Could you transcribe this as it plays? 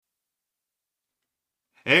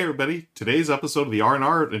Hey everybody, today's episode of the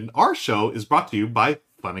R&R show is brought to you by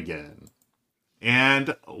Fun Again.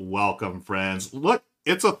 And welcome, friends. Look,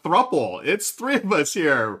 it's a throuple. It's three of us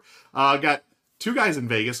here. Got two guys in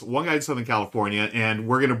Vegas, one guy in Southern California, and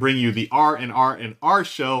we're going to bring you the R&R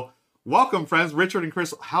show. Welcome, friends. Richard and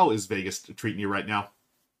Chris, how is Vegas treating you right now?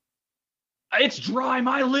 It's dry.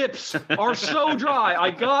 My lips are so dry.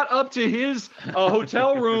 I got up to his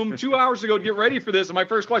hotel room 2 hours ago to get ready for this. And my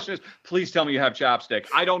first question is, please tell me you have chapstick.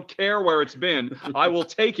 I don't care where it's been. I will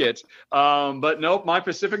take it. But nope, my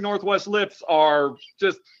Pacific Northwest lips are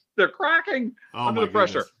just, they're cracking under the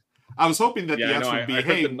pressure. I was hoping that the answer would be,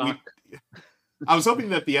 I was hoping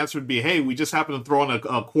that the answer would be, hey, we just happened to throw in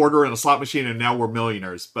a quarter in a slot machine and now we're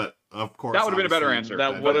millionaires. But of course, that would have been a better answer.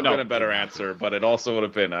 That would have been a better answer, but it also would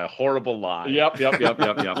have been a horrible lie. Yep. We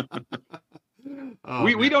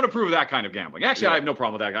don't approve of that kind of gambling. Actually, I have no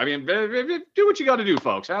problem with that. I mean, do what you got to do,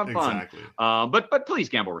 folks. Have fun. Exactly. But please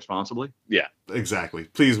gamble responsibly. Yeah, exactly.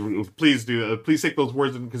 Please do. Please take those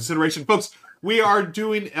words into consideration, folks. We are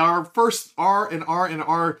doing our first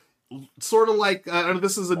R&R, sort of like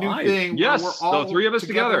this is a new thing. Yes, we're all the three of us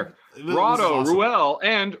together. Rado, awesome. Ruel,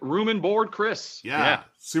 and Room and Board Chris. Yeah,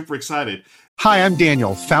 super excited. Hi, I'm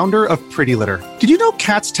Daniel, founder of Pretty Litter. Did you know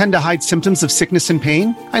cats tend to hide symptoms of sickness and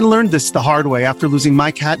pain? I learned this the hard way after losing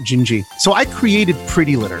my cat, Gingy. So I created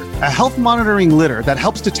Pretty Litter, a health monitoring litter that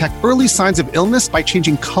helps detect early signs of illness by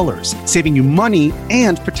changing colors, saving you money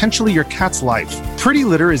and potentially your cat's life. Pretty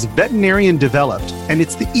Litter is veterinarian developed, and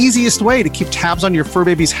it's the easiest way to keep tabs on your fur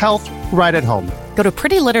baby's health right at home. Go to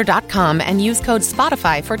prettylitter.com and use code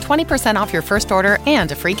SPOTIFY for 20% off your first order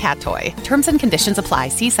and a free cat toy. Terms and conditions apply.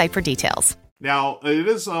 See site for details. Now, it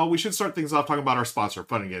is. We should start things off talking about our sponsor,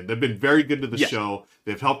 Fun Again. They've been very good to the show.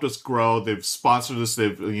 They've helped us grow. They've sponsored us.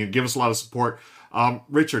 They've given us a lot of support.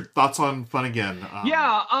 Richard, thoughts on Fun Again?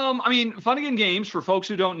 I mean, Fun Again Games, for folks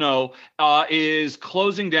who don't know, is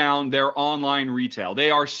closing down their online retail.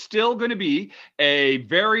 They are still going to be a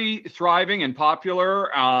very thriving and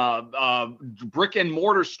popular brick and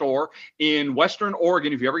mortar store in Western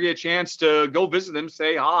Oregon. If you ever get a chance to go visit them,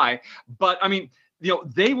 say hi. But I mean,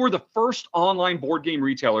 they were the first online board game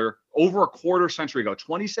retailer over a quarter century ago,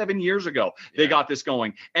 27 years ago, they got this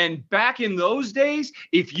going. And back in those days,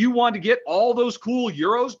 if you wanted to get all those cool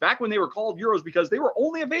Euros, back when they were called Euros because they were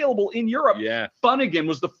only available in Europe, Fun Again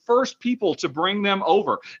was the first people to bring them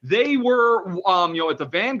over. They were, at the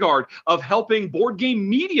vanguard of helping board game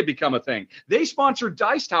media become a thing. They sponsored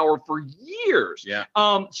Dice Tower for years.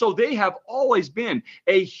 So they have always been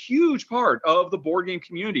a huge part of the board game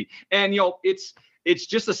community. And, it's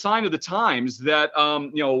just a sign of the times that,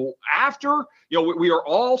 after, we are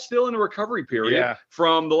all still in a recovery period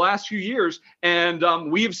from the last few years. And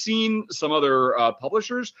we have seen some other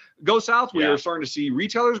publishers go south. We are starting to see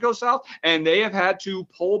retailers go south, and they have had to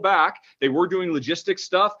pull back. They were doing logistics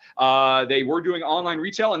stuff. They were doing online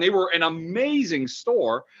retail, and they were an amazing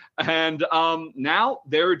store. And now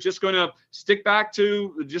they're just going to stick back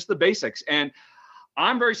to just the basics. And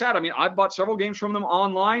I'm very sad. I mean, I've bought several games from them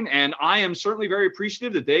online, and I am certainly very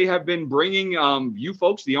appreciative that they have been bringing you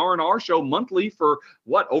folks the R&R show monthly for,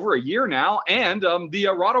 over a year now, and the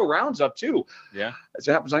Rado Rounds up too. Yeah. As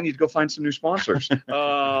it happens, I need to go find some new sponsors.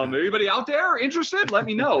 Anybody out there interested? Let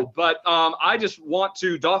me know. But I just want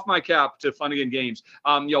to doff my cap to Fun Again Games.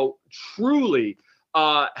 Truly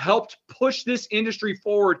helped push this industry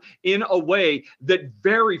forward in a way that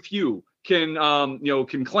very few can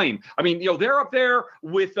claim. I mean, they're up there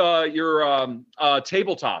with your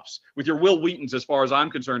tabletops, with your Will Wheatons, as far as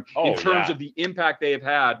I'm concerned, in terms of the impact they have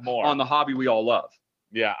had on the hobby we all love.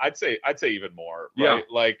 Yeah, I'd say even more. Right? Yeah,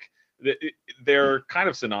 like they're kind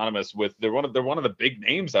of synonymous with they're one of the big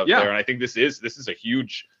names out there, and I think this is a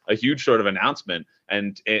huge sort of announcement,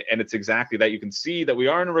 and it's exactly that. You can see that we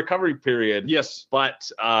are in a recovery period. Yes,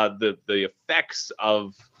 but the effects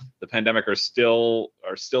of the pandemic are still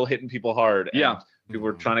hitting people hard. And people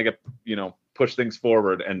are trying to get push things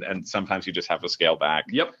forward, and sometimes you just have to scale back.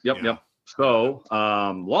 Yep. So,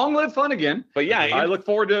 long live Fun Again. But I look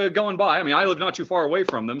forward to going by. I mean, I live not too far away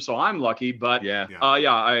from them, so I'm lucky. But they've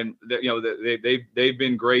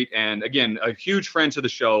been great, and again, a huge friend to the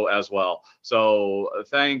show as well. So,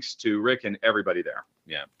 thanks to Rick and everybody there.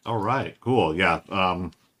 Yeah. All right. Cool. Yeah.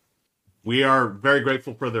 We are very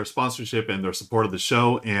grateful for their sponsorship and their support of the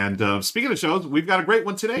show. And speaking of shows, we've got a great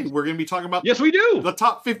one today. We're going to be talking about we do the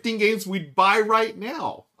top 15 games we'd buy right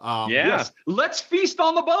now. Yes. Let's feast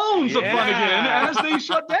on the bones of Fun Again as they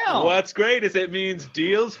shut down. What's great is it means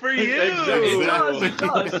deals for you. It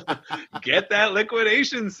does. Get that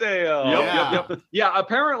liquidation sale. Yep. Yeah,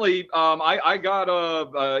 apparently I got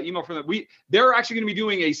a email from them. They're actually going to be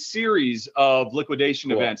doing a series of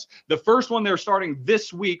liquidation events. The first one they're starting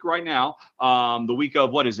this week right now, the week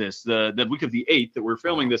of, what is this? The week of the 8th that we're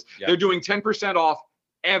filming this. Yep. They're doing 10% off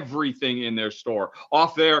everything in their store.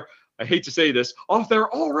 Off their, I hate to say this, off their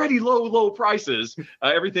already low prices,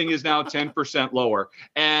 everything is now 10% lower.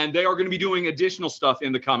 And they are going to be doing additional stuff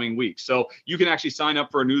in the coming weeks. So you can actually sign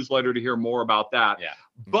up for a newsletter to hear more about that. Yeah.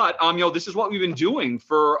 But, this is what we've been doing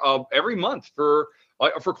for every month for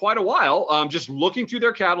quite a while, just looking through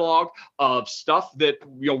their catalog of stuff that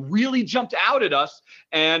really jumped out at us,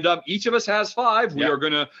 and each of us has 5. We are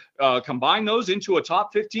going to combine those into a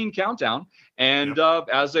top 15 countdown, and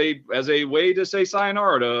as a way to say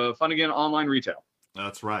sayonara to Fun Again Online Retail.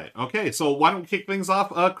 That's right. Okay, so why don't we kick things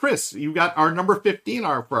off? Chris, you got our number 15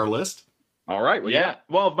 for our list. All right.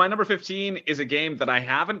 Well, my number 15 is a game that I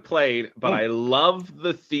haven't played, but I love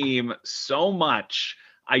the theme so much.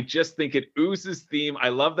 I just think it oozes theme. I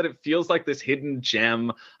love that it feels like this hidden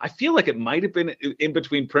gem. I feel like it might have been in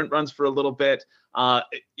between print runs for a little bit.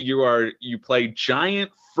 You play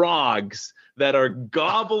giant frogs that are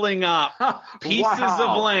gobbling up pieces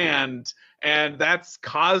of land, and that's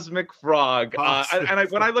Cosmic Frog.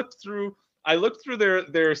 When I looked through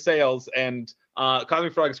their sales, and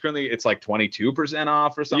Cosmic Frog is currently, it's like 22%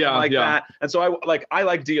 off or something that. And so I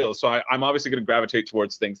like deals. So I'm obviously going to gravitate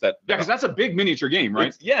towards things that. Yeah, because that's a big miniature game,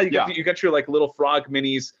 right? You got your like little frog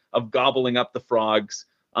minis of gobbling up the frogs.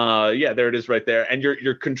 There it is right there. And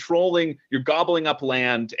you're gobbling up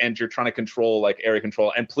land, and you're trying to control like area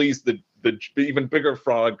control and please the even bigger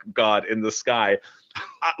frog god in the sky.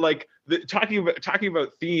 Talking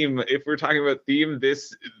about theme, if we're talking about theme,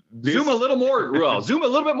 this zoom a little more, zoom a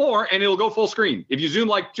little bit more, and it'll go full screen. If you zoom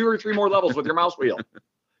like 2 or 3 more levels with your mouse wheel,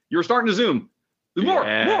 you're starting to zoom. More,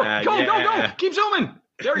 go, keep zooming.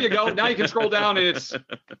 There you go. Now you can scroll down, and so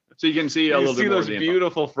you can see a little bit more. Those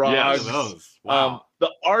beautiful frogs. Those. Wow.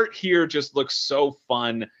 The art here just looks so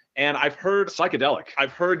fun. And I've heard psychedelic.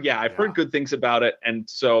 I've heard good things about it, and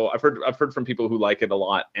so I've heard from people who like it a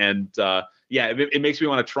lot. And it makes me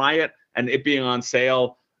want to try it. And it being on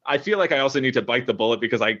sale, I feel like I also need to bite the bullet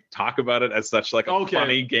because I talk about it as such like a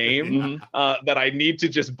funny game that I need to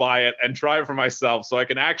just buy it and try it for myself, so I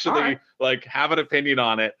can actually like have an opinion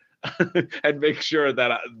on it and make sure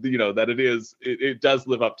that it does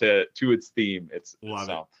live up to its theme.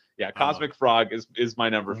 Cosmic Frog is my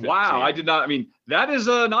number 15. Wow, I did not. I mean, that is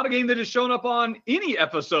not a game that has shown up on any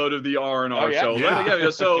episode of the R&R show. Yeah.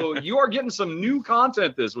 So you are getting some new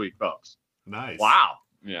content this week, folks. Nice. Wow.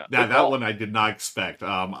 Yeah, that one I did not expect.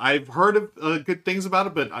 I've heard of good things about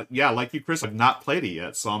it, but like you, Chris, I've not played it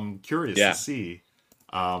yet, so I'm curious to see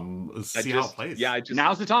how it plays. Yeah,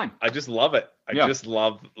 now's the time. I just love it. I just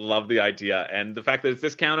love the idea, and the fact that it's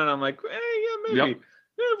discounted. I'm like, maybe. Yep.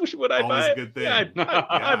 Would I buy it? A good thing.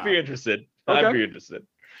 I'd be interested. Okay. I'd be interested.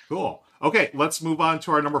 Cool. Okay, let's move on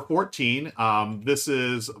to our number 14. This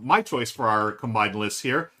is my choice for our combined list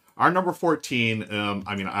here. Our number 14,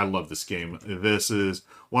 I love this game. This is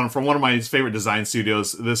from one of my favorite design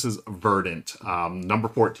studios. This is Verdant, number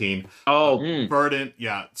 14. Verdant,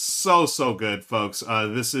 so good, folks.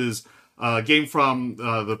 This is a game from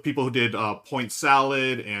the people who did Point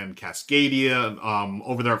Salad and Cascadia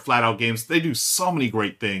over there at Flat Out Games. They do so many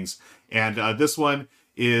great things. And this one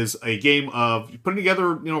is a game of putting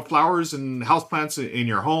together, flowers and houseplants in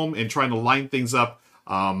your home and trying to line things up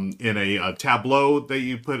in a tableau that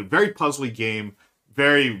you put. A very puzzly game.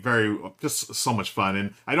 Very, very, just so much fun.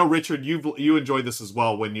 And I know, Richard, you enjoyed this as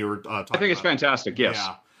well when you were talking I think it's fantastic, yes.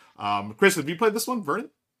 Yeah. Chris, have you played this one,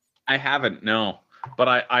 Verdant? I haven't, no. But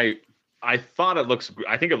I thought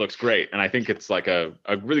I think it looks great. And I think it's like a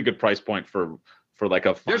really good price point for like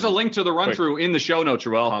a fun. There's a link to the run through in the show notes,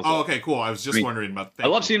 Ruel. Oh, okay, cool. I was just wondering about that. I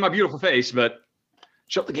love seeing my beautiful face, but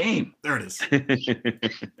show the game. There it is.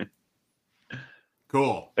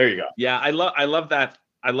 Cool. There you go. Yeah, I love that.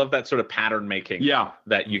 I love that sort of pattern making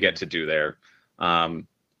that you get to do there.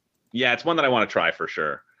 It's one that I want to try for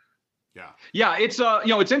sure. Yeah, it's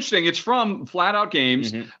it's interesting. It's from Flat Out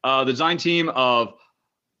Games, the design team of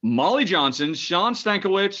Molly Johnson, Sean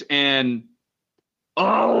Stankiewicz, and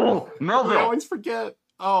Melville. I always forget.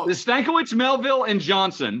 Oh, Stankiewicz, Melville, and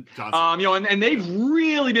Johnson. And they've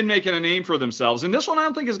really been making a name for themselves. And this one I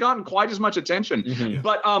don't think has gotten quite as much attention. Mm-hmm.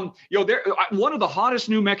 But one of the hottest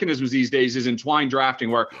new mechanisms these days is entwined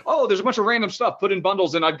drafting, where there's a bunch of random stuff put in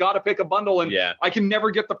bundles, and I've got to pick a bundle, and I can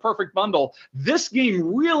never get the perfect bundle. This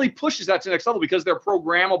game really pushes that to the next level because they're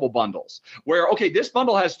programmable bundles. Where this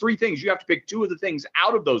bundle has 3 things, you have to pick 2 of the things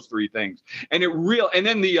out of those 3 things, and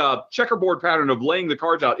then the checkerboard pattern of laying the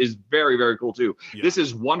cards out is very, very cool too. Yeah. This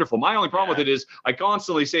is wonderful. My only problem with it is I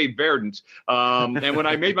constantly say Verdant. And when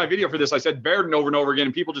I made my video for this, I said Verdant over and over again,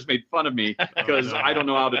 and people just made fun of me because I don't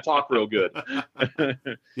know how to talk real good.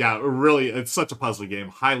 Yeah, really, it's such a puzzle game.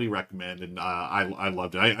 Highly recommend, and I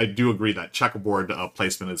loved it. I do agree that checkerboard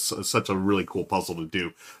placement is such a really cool puzzle to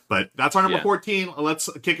do. But that's our number 14. Let's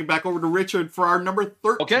kick it back over to Richard for our number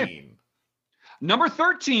 13. Okay. Number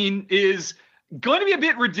 13 is going to be a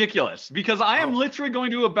bit ridiculous because I am literally going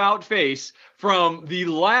to about face from the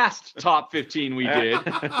last top 15 we did,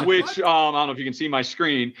 which I don't know if you can see my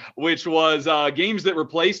screen, which was games that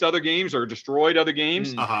replaced other games or destroyed other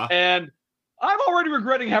games. And I'm already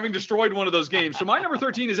regretting having destroyed one of those games. So my number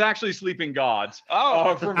 13 is actually Sleeping Gods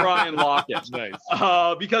from Ryan Lockett.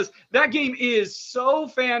 Nice. Because that game is so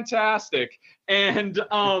fantastic. And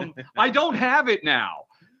I don't have it now.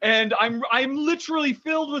 And I'm literally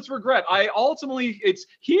filled with regret. It's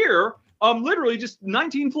here. Literally just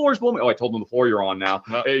 19 floors below me. Oh, I told them the floor you're on now.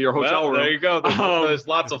 Your hotel room. There you go. There's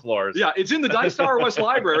lots of floors. Yeah, it's in the Dice Tower West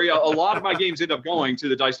Library. A lot of my games end up going to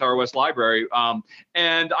the Dice Tower West Library.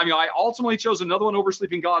 I ultimately chose another one over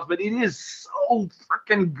Sleeping Gods, but it is so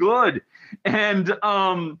freaking good. And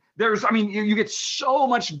you get so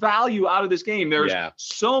much value out of this game. There's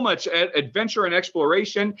so much adventure and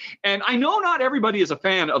exploration. And I know not everybody is a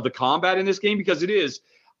fan of the combat in this game because it is,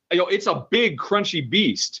 it's a big crunchy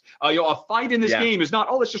beast. A fight in this game is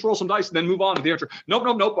not, let's just roll some dice and then move on to the adventure. Nope.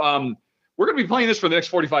 We're going to be playing this for the next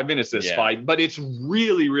 45 minutes, this fight, but it's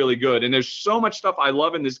really, really good. And there's so much stuff I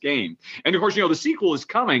love in this game. And of course, the sequel is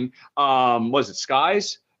coming. Was it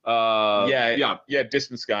Skies?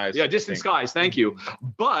 Distant Skies. Yeah, Distant Skies. Thank you.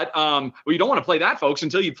 But you don't want to play that, folks,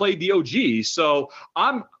 until you play the OG. So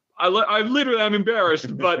I'm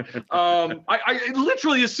embarrassed, but I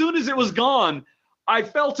literally, as soon as it was gone, I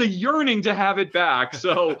felt a yearning to have it back.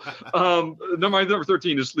 So my number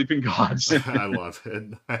 13 is Sleeping Gods. I love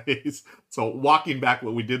it. Nice. So walking back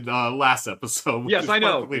what we did last episode. Yes, I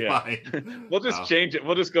know. Fine. We'll just change it.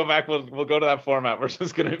 We'll just go back. We'll go to that format. We're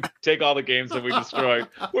just going to take all the games that we destroyed.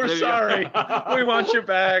 We're sorry. We want you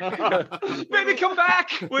back. Maybe come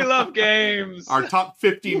back. We love games. Our top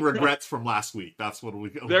 15 regrets from last week. That's what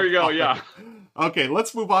we. There you go. Yeah. Okay,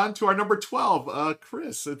 let's move on to our number 12.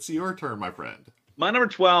 Chris, it's your turn, my friend. My number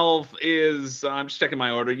 12 is, I'm just checking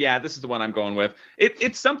my order. Yeah, this is the one I'm going with.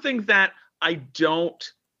 It's something that I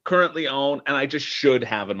don't currently own and I just should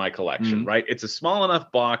have in my collection, right? It's a small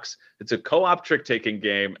enough box. It's a co-op trick-taking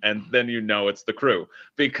game, and then it's The Crew.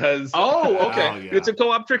 Because it's a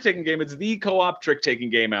co-op trick-taking game. It's the co-op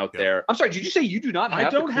trick-taking game out there. I'm sorry, did you say you do not have I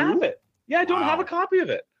don't have it. Yeah, I don't have a copy of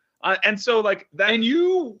it. And so that. And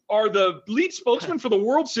you are the lead spokesman for the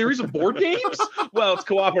World Series of board games? Well, it's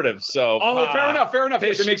cooperative, so. Fair enough.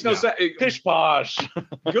 It makes no sense. Pish posh.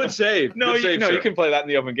 Good save. You can play that in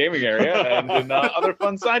the open gaming area and in other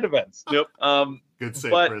fun side events. Yep. Good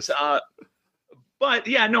save, Chris.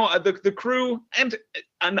 The Crew and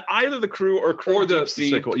either The Crew or the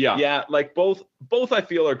sequel. Both I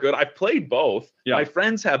feel are good. I've played both. Yeah. My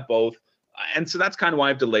friends have both. And so that's kind of why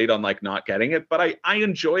I've delayed on not getting it, but I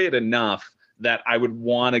enjoy it enough that I would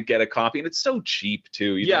want to get a copy, and it's so cheap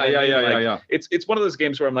too. Yeah. It's one of those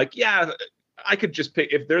games where I'm like, I could just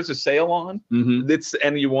pick if there's a sale on,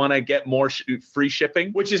 and you want to get more free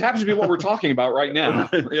shipping, which happens to be what we're talking about right now.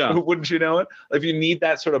 Yeah, wouldn't you know it? If you need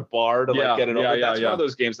that sort of bar to get it over, that's one of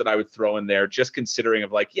those games that I would throw in there, just considering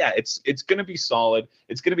of it's going to be solid,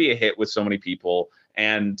 it's going to be a hit with so many people.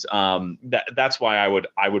 And that's why I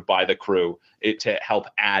would buy The Crew to help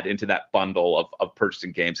add into that bundle of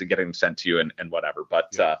purchasing games and getting them sent to you and whatever. But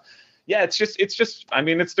it's just. I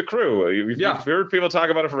mean, it's The Crew. You've heard people talk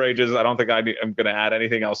about it for ages. I don't think I'm going to add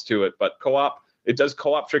anything else to it. But it does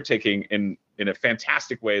co-op trick taking in a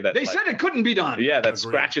fantastic way that they said it couldn't be done. Yeah, that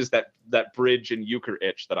scratches that bridge and euchre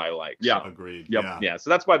itch that I like. Yeah, agreed. Yep. Yeah. So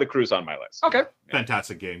that's why The Crew's on my list. Okay,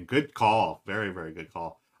 fantastic game. Good call. Very, very good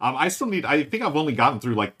call. I think I've only gotten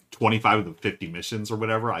through 25 of the 50 missions or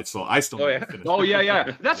whatever. I still need to finish. Oh,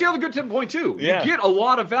 yeah. That's the other good point too. You get a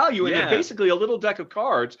lot of value in basically a little deck of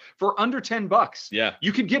cards for under $10. Yeah.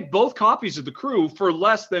 You can get both copies of The Crew for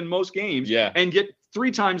less than most games and get 3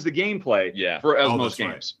 times the gameplay for most games.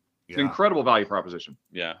 Right. It's an incredible value proposition.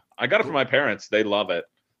 Yeah. I got it from my parents. They love it.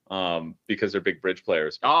 because they're big bridge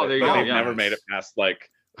players. Oh, there you go. They've never made it past like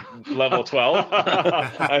level 12.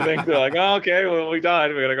 I think they're like, oh, okay, well, we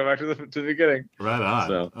died. We got to go back to the beginning. Right on.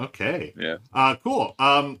 So, okay. Yeah. Cool.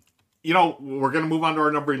 We're going to move on to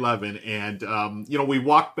our number 11. And,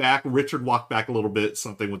 Richard walked back a little bit,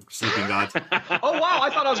 something with Sleeping Gods. Oh, wow. I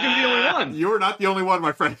thought I was going to be the only one. You were not the only one,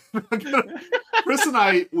 my friend. Chris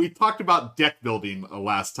and we talked about deck building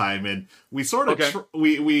last time, and we sort of,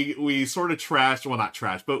 we sort of trashed, well, not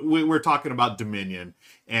trashed, but we're talking about Dominion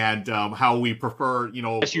and how we prefer,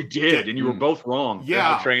 Yes, you did, and you were both wrong.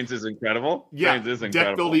 Yeah. Trains is incredible. Yeah, Trains is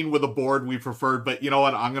incredible. Deck building with a board we preferred, but you know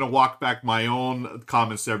what? I'm going to walk back my own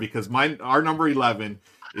comments there because our number 11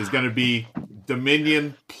 is going to be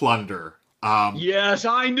Dominion Plunder. Yes,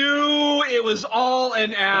 I knew it was all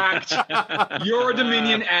an act. You're a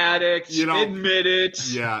Dominion addict. Admit it.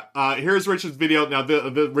 Yeah. Here's Richard's video. Now,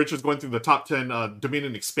 Richard's going through the top 10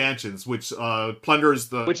 Dominion expansions, which Plunder is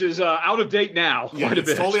which is out of date now. Yeah,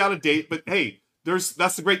 it's totally out of date. But hey,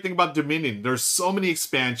 that's the great thing about Dominion. There's so many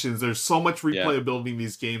expansions. There's so much replayability in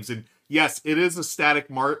these games, and yes, it is a static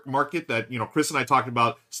market that Chris and I talked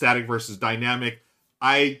about static versus dynamic.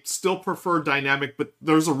 I still prefer dynamic, but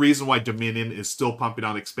there's a reason why Dominion is still pumping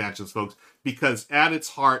out expansions, folks, because at its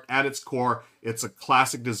heart, at its core, it's a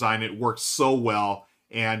classic design. It works so well.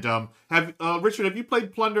 And Richard, have you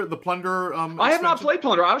played Plunder? The Plunder? I have not played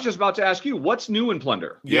Plunder. I was just about to ask you, what's new in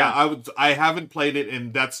Plunder? Yeah, I haven't played it,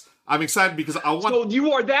 and I'm excited because I want. So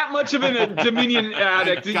you are that much of a Dominion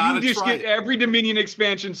addict that you just get every Dominion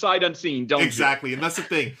expansion sight unseen, don't you? Exactly, and that's the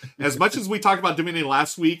thing. As much as we talked about Dominion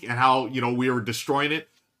last week and how we were destroying it,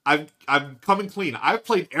 I'm coming clean. I've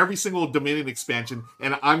played every single Dominion expansion,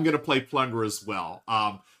 and I'm going to play Plunder as well.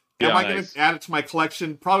 Am I going to add it to my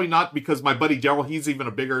collection? Probably not, because my buddy Daryl, he's even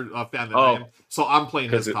a bigger fan than I am. So I'm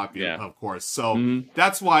playing his copy, of course. So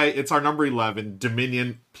that's why it's our number 11,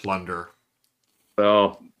 Dominion Plunder.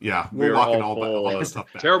 Oh, yeah, we're walking all that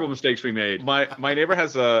stuff back. Terrible mistakes we made. My neighbor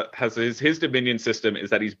has his Dominion system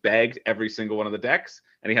is that he's bagged every single one of the decks,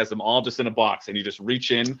 and he has them all just in a box, and you just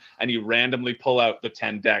reach in and you randomly pull out the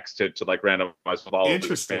 10 decks to like randomize with all.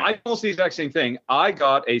 Interesting. I almost the exact same thing. I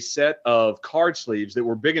got a set of card sleeves that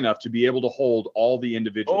were big enough to be able to hold all the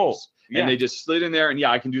individuals. And they just slid in there, and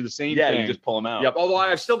I can do the same thing. Yeah, you just pull them out. Yep. Although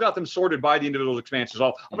I've still got them sorted by the individual expansions. So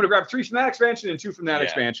I'm going to grab 3 from that expansion and 2 from that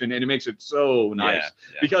expansion, and it makes it so nice.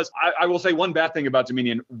 Yeah. Because I will say one bad thing about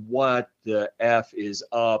Dominion: what the F is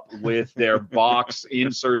up with their box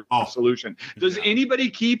insert solution? Does anybody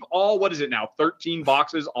keep all, what is it now, 13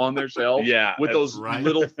 boxes on their shelves? Yeah, with those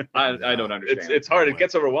little. I don't understand. It's hard. It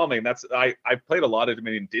gets overwhelming. I've played a lot of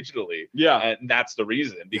Dominion digitally. Yeah, and that's the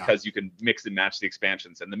reason, because you can mix and match the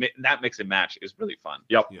expansions, and that mix and match is really fun.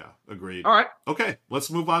 Yep. Yeah, agreed. All right. Okay, let's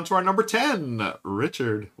move on to our number 10.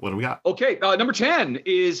 Richard, what do we got? Okay, number 10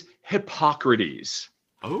 is Hippocrates.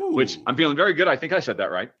 Oh. Which I'm feeling very good. I think I said that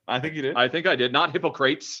right. I think you did. I think I did. Not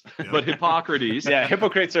Hippocrates, but Hippocrates. Yeah,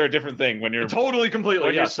 Hippocrates are a different thing when you're completely.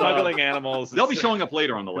 When you're smuggling animals. They'll be showing up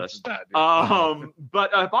later on the list. But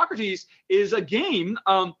Hippocrates is a game.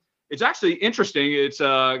 It's actually interesting. It's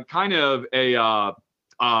kind of a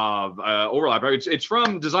overlap. It's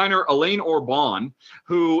from designer Alain Orban,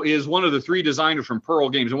 who is one of the 3 designers from Pearl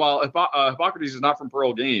Games. And while Hippocrates is not from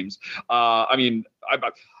Pearl Games,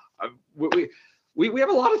 we have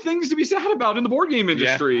a lot of things to be sad about in the board game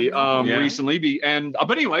industry recently.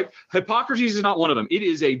 But anyway, Hippocrates is not one of them. It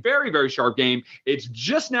is a very, very sharp game. It's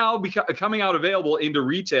just now coming out available into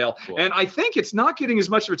retail. Cool. And I think it's not getting as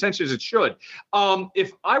much of attention as it should.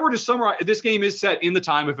 If I were to summarize, this game is set in the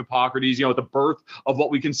time of Hippocrates, at the birth of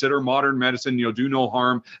what we consider modern medicine, do no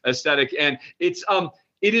harm aesthetic. And it's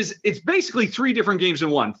basically 3 different games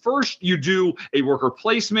in one. First, you do a worker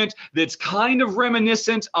placement that's kind of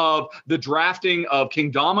reminiscent of the drafting of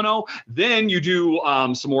King Domino. Then you do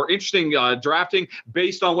some more interesting drafting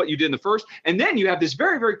based on what you did in the first. And then you have this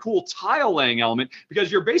very, very cool tile laying element,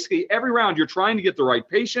 because you're basically every round you're trying to get the right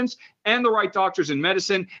patients and the right doctors in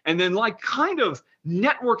medicine, and then kind of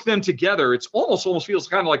network them together. It's almost feels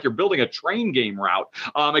kind of like you're building a train game route,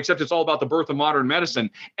 except it's all about the birth of modern medicine.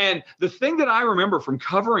 And the thing that I remember from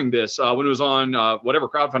covering this when it was on whatever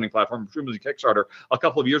crowdfunding platform, presumably Kickstarter, a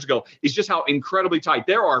couple of years ago, is just how incredibly tight.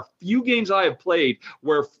 There are few games I have played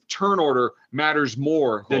where turn order matters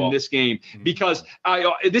more than this game, because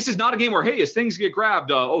this is not a game where, hey, as things get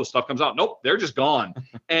grabbed, stuff comes out. Nope, they're just gone.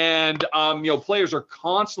 And players are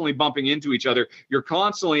constantly bumping into each other. You're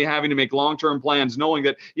constantly having to make long-term plans, knowing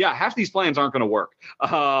that half these plans aren't going to work.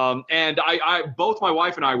 And I both my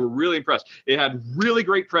wife and I were really impressed. It had really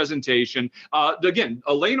great presentation. Again,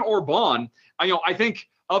 Alain Orban, I think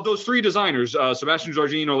of those three designers, Sebastian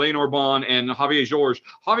Georgino, Alain Orban, and Javier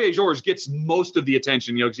Georges gets most of the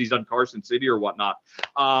attention, because he's done Carson City or whatnot.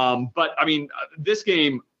 But I mean, this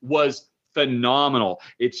game was phenomenal.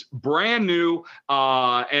 It's brand new,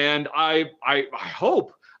 and I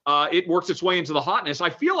hope it works its way into the hotness. I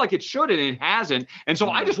feel like it should, and it hasn't. And so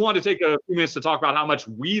I just wanted to take a few minutes to talk about how much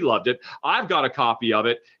we loved it. I've got a copy of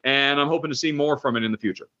it, and I'm hoping to see more from it in the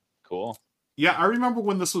future. Cool. Yeah, I remember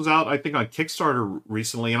when this was out, I think on Kickstarter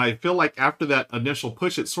recently, and I feel like after that initial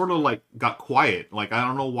push, it sort of like got quiet. Like, I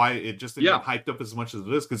don't know why it just didn't get hyped up as much as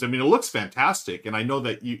it is, because I mean, it looks fantastic, and I know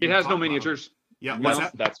that it has no miniatures. Yeah,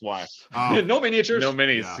 that's why. No miniatures. No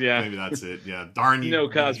minis. Yeah. Maybe that's it. Yeah. Darn you. No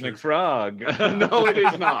Cosmic Frog. No, it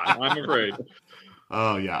is not. I'm afraid.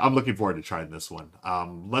 Oh, yeah. I'm looking forward to trying this one.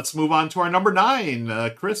 Let's move on to our number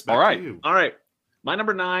 9. Chris, back to you. All right. My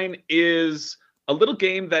number 9 is a little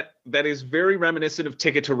game that is very reminiscent of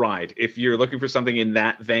Ticket to Ride. If you're looking for something in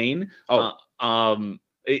that vein.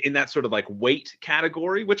 In that sort of like weight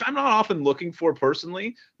category, which I'm not often looking for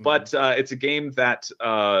personally, but it's a game that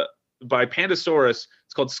by Pandasaurus.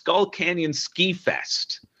 It's called Skull Canyon Ski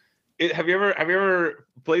Fest. Have you ever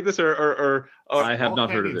played this or I have not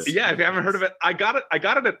heard of this. Yeah, if you haven't heard of it, I got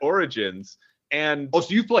it at Origins. And so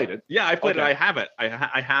you've played it? Yeah, I played it. I have it.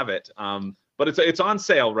 I have it. But it's on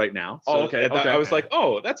sale right now. So I was like,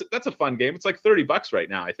 that's a fun game. It's like $30 right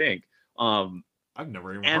now, I think. I've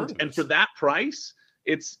never even heard of this. And for that price,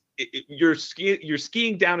 you're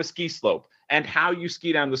skiing down a ski slope. And how you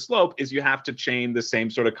ski down the slope is you have to chain the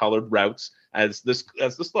same sort of colored routes as the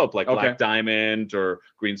slope, like Black Diamond or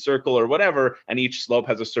Green Circle or whatever. And each slope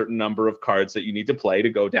has a certain number of cards that you need to play to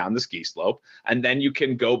go down the ski slope. And then you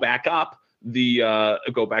can go back up the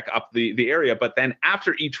area. But then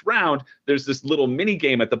after each round, there's this little mini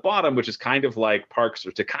game at the bottom, which is kind of like Parks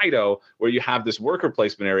or Tokaido, where you have this worker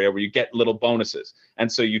placement area where you get little bonuses.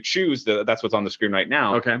 And so you choose that's what's on the screen right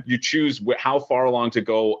now. Okay. You choose how far along to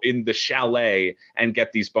go in the chalet and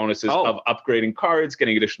get these bonuses of upgrading cards,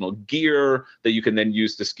 getting additional gear that you can then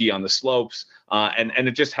use to ski on the slopes. And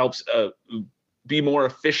it just helps be more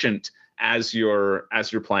efficient as you're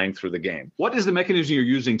playing through the game. What is the mechanism you're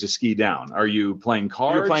using to ski down? Are you playing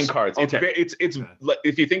cards? You're playing cards. Okay. It's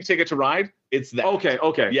if you think Ticket to Ride, it's that.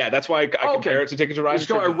 Okay. Yeah, that's why I compare it to Ticket to Ride. It's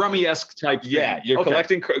a rummy-esque type thing. Yeah, you're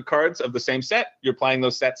collecting cards of the same set. You're playing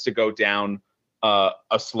those sets to go down a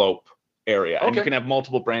slope area. And you can have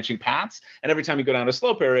multiple branching paths. And every time you go down a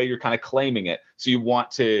slope area, you're kind of claiming it. So you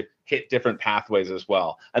want to hit different pathways as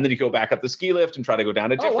well. And then you go back up the ski lift and try to go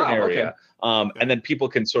down a different area. And then people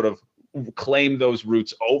can sort of claim those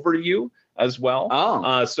routes over you as well.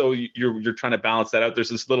 So you're trying to balance that out. There's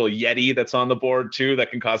this little Yeti that's on the board too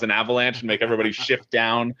that can cause an avalanche and make everybody shift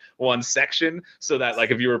down one section, so that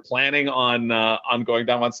like if you were planning on going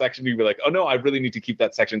down one section, you'd be like, oh no, I really need to keep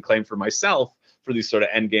that section claimed for myself for these sort of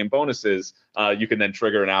end game bonuses. You can then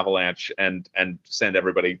trigger an avalanche and send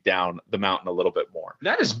everybody down the mountain a little bit more.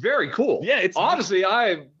 That is very cool. Yeah, it's honestly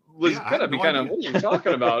I was gonna be kind of what are you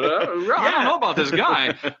talking about? I don't know about this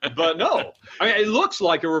guy, but no. I mean, it looks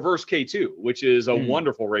like a reverse K2, which is a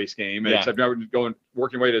wonderful race game, except now we're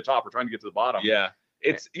working way to the top. We're trying to get to the bottom. Yeah,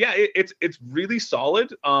 it's really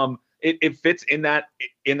solid. It fits in that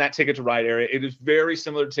Ticket to Ride area. It is very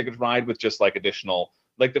similar to Ticket to Ride with just like additional,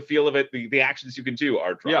 like the feel of it. The actions you can do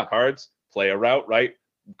are draw cards, play a route, right?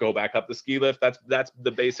 Go back up the ski lift. That's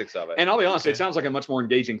the basics of it. And I'll be honest, it sounds like a much more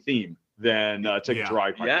engaging theme than Ticket to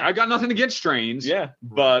Ride. Yeah, I got nothing against trains. Yeah,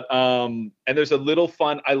 but and there's a little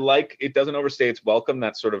fun. I like it. Doesn't overstay its welcome.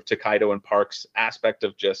 That sort of Tokaido and Parks aspect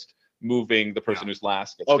of just moving the person who's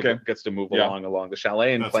last gets to move along the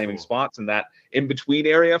chalet and claiming spots, and that in between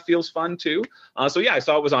area feels fun too. So yeah, I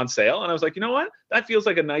saw it was on sale, and I was like, you know what? That feels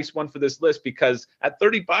like a nice one for this list, because at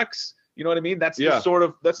 $30. You know what I mean? That's the sort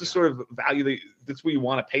of value that's what you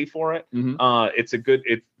want to pay for it.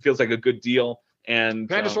 It feels like a good deal. And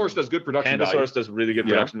Pandasaurus does good production value. Pandasaurus does really good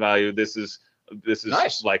production value. This is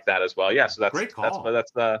nice. Like that as well. Yeah. So that's great call.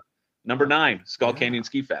 That's the number 9, Skull Canyon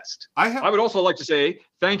Ski Fest. I would also like to say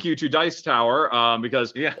thank you to Dice Tower,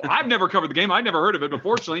 because I've never covered the game. I'd never heard of it, but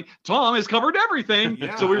fortunately, Tom has covered everything.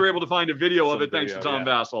 So we were able to find a video of it thanks to Tom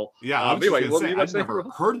Vassell. Yeah, anyway, I've never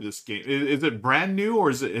heard of this game. Is it brand new, or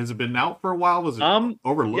has it been out for a while? Was it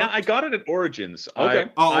overlooked? Yeah, I got it at Origins. Okay.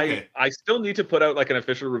 I still need to put out like an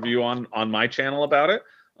official review on my channel about it,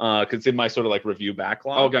 because it's in my sort of like review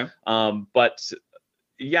backlog. Okay. But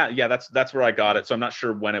yeah, that's where I got it. So I'm not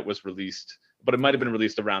sure when it was released, but it might have been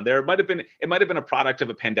released around there. It might have been a product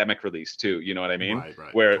of a pandemic release too. You know what I mean?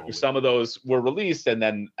 Right, where some of those were released and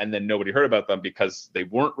then nobody heard about them because they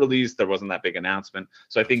weren't released. There wasn't that big announcement.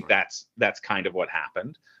 So I think that's kind of what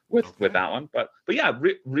happened with that one. But yeah,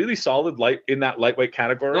 really solid in that lightweight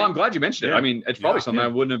category. Well, I'm glad you mentioned it. I mean, it's probably something I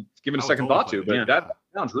wouldn't have given a second thought to, but that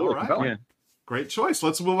sounds really compelling. Yeah. Great choice.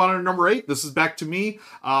 Let's move on to number 8. This is back to me.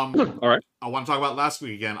 All right. I want to talk about last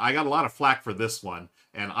week again. I got a lot of flack for this one,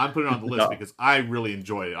 and I'm putting it on the list because I really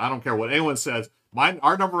enjoyed it. I don't care what anyone says.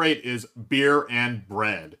 Our number 8 is Beer and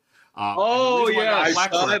Bread.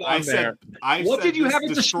 I said, what did you have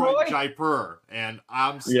it destroy? Jaipur, and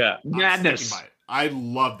I'm madness. By it. I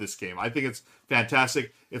love this game. I think it's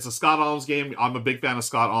fantastic. It's a Scott Almes game. I'm a big fan of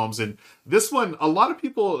Scott Almes, and this one, a lot of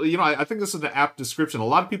people, I think this is an apt description. A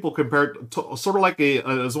lot of people compare it to sort of like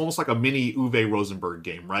it's almost like a mini Uwe Rosenberg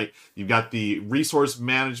game, right? You've got the resource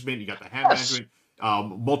management, you got the hand management,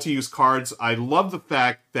 multi-use cards. I love the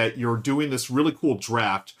fact that you're doing this really cool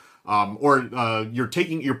draft. You're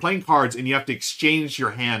playing cards and you have to exchange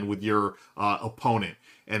your hand with your opponent.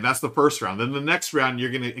 And that's the first round. Then the next round,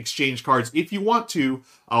 you're going to exchange cards if you want to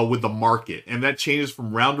with the market. And that changes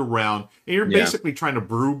from round to round. And you're basically trying to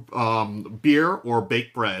brew beer or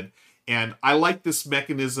bake bread. And I like this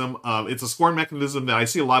mechanism. It's a scoring mechanism that I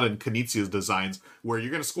see a lot in Knizia's designs, where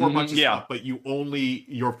you're going to score a bunch of stuff, but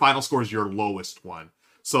your final score is your lowest one.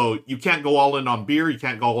 So you can't go all in on beer. You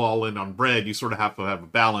can't go all in on bread. You sort of have to have a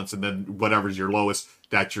balance. And then whatever's your lowest,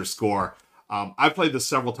 that's your score. I've played this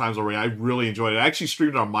several times already. I really enjoyed it. I actually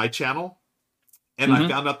streamed it on my channel, and I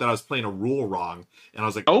found out that I was playing a rule wrong. And I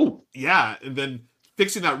was like, oh, yeah. And then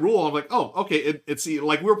fixing that rule, I'm like, oh, okay. It's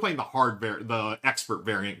like we were playing the expert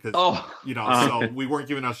variant because, so we weren't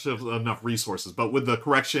giving us enough resources. But with the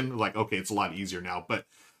correction, like, okay, it's a lot easier now. But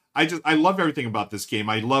I love everything about this game.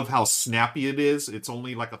 I love how snappy it is. It's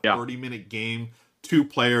only like a 30-minute game, 2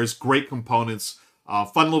 players, great components.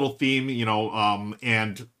 Fun little theme,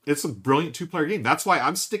 and it's a brilliant 2-player game. That's why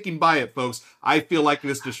I'm sticking by it, folks. I feel like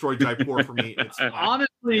this destroyed Jaipur for me.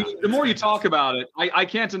 Honestly, the more you talk about it, I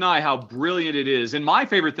can't deny how brilliant it is. And my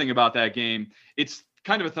favorite thing about that game, it's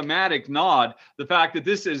kind of a thematic nod, the fact that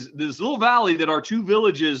this is this little valley that our 2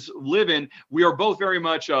 villages live in. We are both very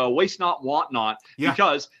much waste not, want not,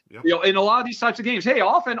 because in a lot of these types of games,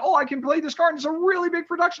 often, I can play this card. It's a really big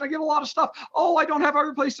production. I get a lot of stuff. I don't have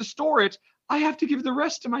every place to store it. I have to give the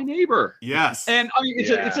rest to my neighbor. Yes. And I mean,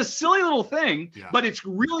 it's a silly little thing, but it's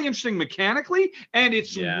really interesting mechanically, and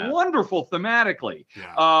it's wonderful thematically.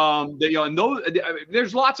 And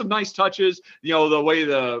there's lots of nice touches. The way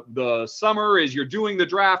the summer is, you're doing the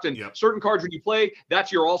draft, and certain cards when you play,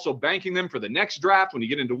 you're also banking them for the next draft when you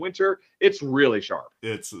get into winter. It's really sharp.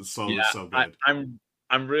 It's so good.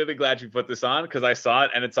 I'm really glad you put this on, because I saw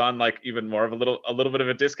it and it's on like even more of a little bit of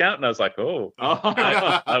a discount, and I was like, I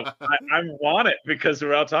want it, because we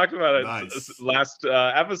were all talking about it last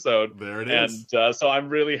episode. There it is. And so I'm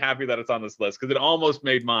really happy that it's on this list, because it almost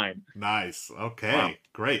made mine. Nice. Okay,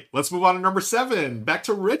 great. Let's move on to number 7. Back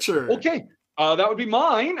to Richard. Okay, that would be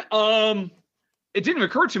mine. It didn't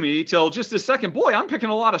occur to me till just this second. Boy, I'm picking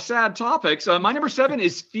a lot of sad topics. My number 7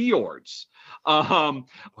 is Fjords. And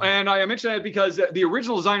I mention that because the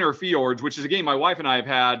original designer of Fjords, which is a game my wife and I have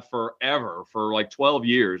had forever, for like 12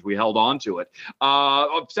 years, we held on to it.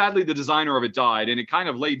 Sadly, the designer of it died, and it kind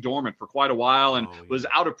of lay dormant for quite a while and was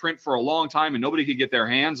out of print for a long time, and nobody could get their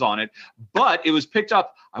hands on it. But it was picked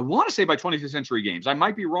up, I want to say, by 25th Century Games. I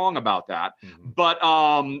might be wrong about that. But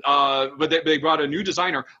they brought a new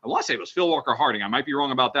designer. I want to say it was Phil Walker Harding. I might be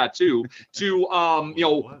wrong about that too.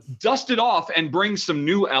 To dust it off and bring some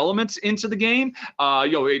new elements into the game.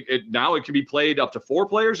 Now it can be played up to 4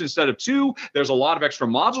 players instead of 2. There's a lot of extra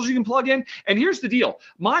modules you can plug in. And here's the deal.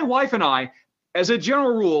 My wife and I, as a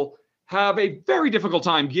general rule, have a very difficult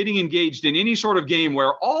time getting engaged in any sort of game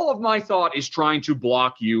where all of my thought is trying to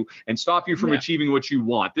block you and stop you from achieving what you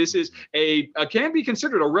want. This is can be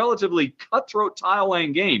considered a relatively cutthroat tile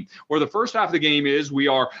laying game, where the first half of the game is we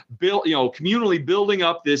are communally building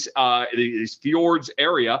up this fjords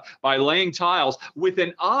area by laying tiles, with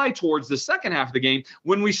an eye towards the second half of the game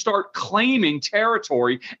when we start claiming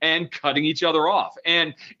territory and cutting each other off.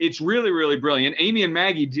 And it's really, really brilliant. Amy and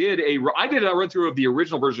Maggie I did a run through of the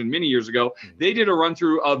original version many years ago. They did a run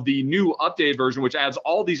through of the new updated version, which adds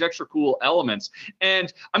all these extra cool elements.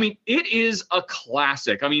 And I mean, it is a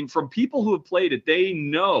classic. I mean, from people who have played it, they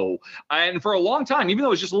know. And for a long time, even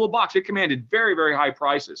though it's just a little box, it commanded very, very high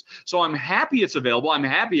prices. So I'm happy it's available. I'm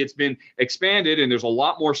happy it's been expanded and there's a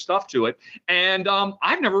lot more stuff to it. And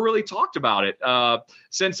I've never really talked about it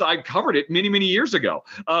since I covered it many, many years ago.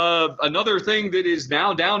 Another thing that is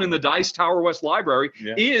now down in the Dice Tower West Library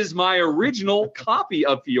is my original copy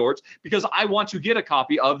of Fjords, because I want to get a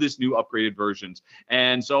copy of this new upgraded versions.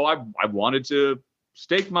 And so I wanted to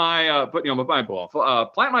stake plant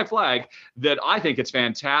my flag that I think it's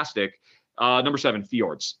fantastic. Number 7,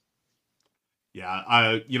 Fjords.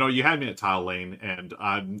 Yeah, you had me at Tile Lane, and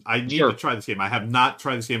I need to try this game. I have not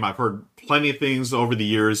tried this game. I've heard plenty of things over the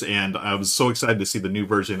years, and I was so excited to see the new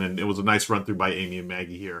version, and it was a nice run through by Amy and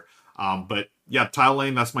Maggie here. But yeah, Tile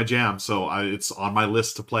Lane, that's my jam, so it's on my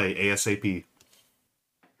list to play ASAP.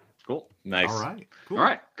 Cool. Nice. All right. Cool. All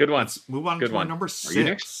right. Good one. Let's move on to number 6. Are you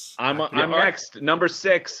next? I'm next. Number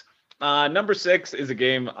 6. Number 6 is a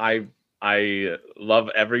game I love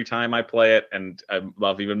every time I play it, and I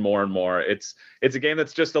love even more and more. It's a game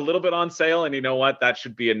that's just a little bit on sale, and you know what? That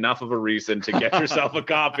should be enough of a reason to get yourself a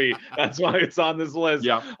copy. That's why it's on this list.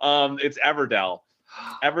 Yeah. It's Everdell.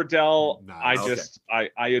 Everdell, nice.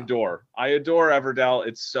 I adore. I adore Everdell.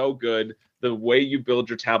 It's so good. The way you build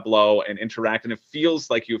your tableau and interact, and it feels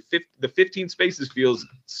like the 15 spaces feels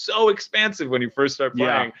so expansive when you first start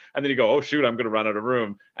playing, and then you go, oh shoot, I'm going to run out of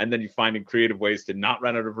room, and then you finding creative ways to not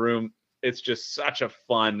run out of room. It's just such a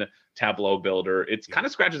fun tableau builder. It kind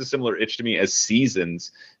of scratches a similar itch to me as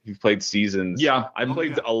Seasons. If you've played Seasons, I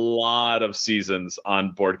played a lot of Seasons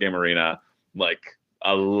on Board Game Arena, like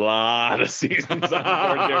a lot of Seasons on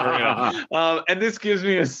Board Game Arena. And this gives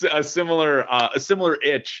me a similar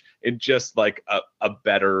itch in just like a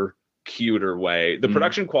better, cuter way. The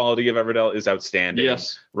production quality of Everdell is outstanding.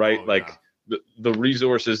 Yes, right. The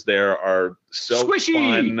resources there are so squishy.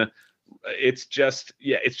 Fun. It's just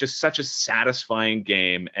such a satisfying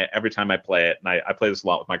game every time I play it, and I play this a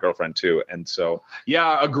lot with my girlfriend too, and so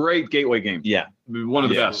a great gateway game. One of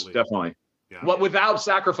the best, absolutely. Definitely. Yeah. But without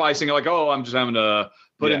sacrificing, like, I'm just having to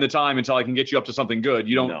put in the time until I can get you up to something good.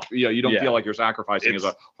 You don't feel like you're sacrificing as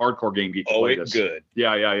a hardcore game geek. It's good.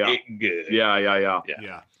 Yeah. It's good.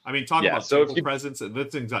 Yeah. I mean, talk about table presence, and this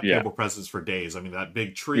thing's got table presence for days. I mean, that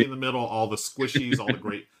big tree in the middle, all the squishies, all the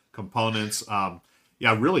great components.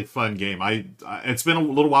 Really fun game. It's been a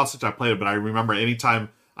little while since I played it, but I remember anytime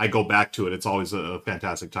I go back to it, it's always a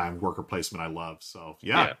fantastic time. Worker placement I love. So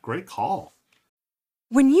great call.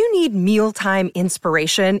 When you need mealtime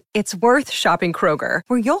inspiration, it's worth shopping Kroger,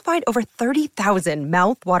 where you'll find over 30,000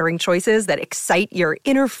 mouth-watering choices that excite your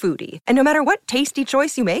inner foodie. And no matter what tasty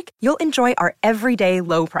choice you make, you'll enjoy our everyday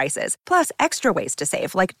low prices, plus extra ways to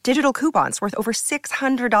save, like digital coupons worth over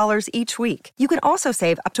 $600 each week. You can also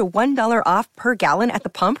save up to $1 off per gallon at the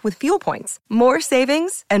pump with fuel points. More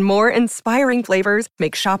savings and more inspiring flavors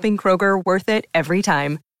make shopping Kroger worth it every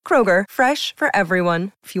time. Kroger, fresh for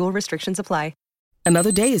everyone. Fuel restrictions apply.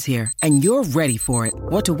 Another day is here, and you're ready for it.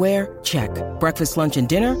 What to wear? Check. Breakfast, lunch, and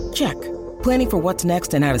dinner? Check. Planning for what's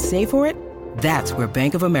next and how to save for it? That's where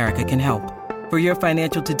Bank of America can help. For your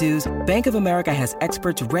financial to-dos, Bank of America has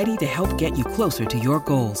experts ready to help get you closer to your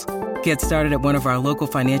goals. Get started at one of our local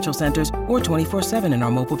financial centers or 24/7 in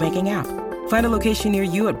our mobile banking app. Find a location near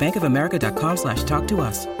you at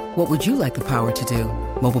bankofamerica.com/talktous. What would you like the power to do?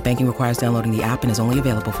 Mobile banking requires downloading the app and is only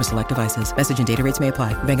available for select devices. Message and data rates may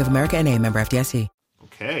apply. Bank of America N.A., member FDIC.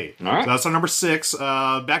 Okay. All right. So that's our number 6.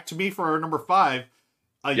 Back to me for our number 5.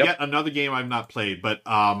 Yet another game I've not played, but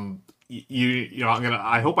I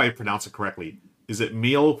hope I pronounce it correctly. Is it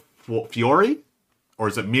Mille Fiori or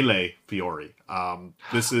is it Mille Fiori?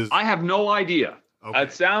 This is. I have no idea. Okay.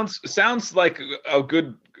 It sounds like a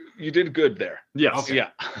good. You did good there. Yes. Okay. Yeah.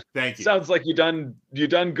 Thank you. Sounds like you done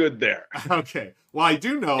good there. Okay. Well, I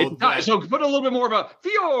do know that. So put a little bit more of a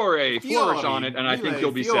flourish on it, and I think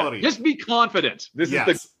you'll be set. Just be confident. This is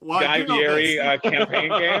the Guy Fieri campaign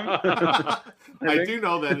game. I do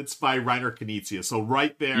know that it's by Reiner Knizia. So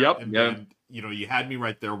right there. Then, you had me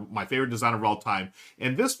right there. My favorite designer of all time.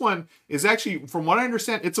 And this one is actually, from what I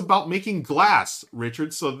understand, it's about making glass,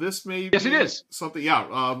 Richard. So this may be it is. Something,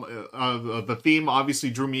 the theme obviously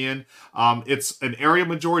drew me in. It's an area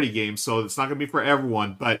majority game, so it's not going to be for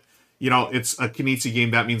everyone. But, it's a Knizia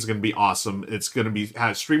game. That means it's going to be awesome. It's going to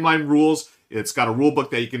have streamlined rules. It's got a rule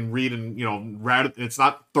book that you can read, and it's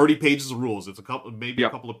not 30 pages of rules. It's a couple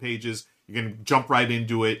of pages. You can jump right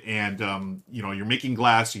into it, and you're making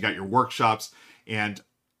glass. You got your workshops, and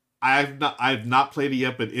I've not played it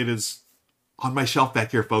yet, but it is on my shelf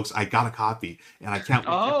back here, folks. I got a copy, and I can't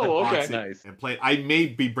wait to unbox it nice. and play it. I may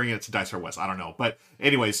be bringing it to Dice West. I don't know, but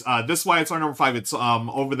anyways, this is why it's our number 5. It's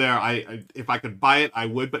over there. I if I could buy it, I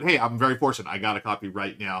would, but hey, I'm very fortunate. I got a copy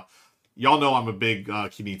right now. Y'all know I'm a big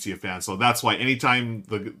Knizia fan, so that's why anytime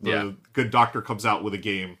the good doctor comes out with a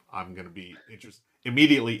game, I'm going to be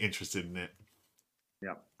immediately interested in it.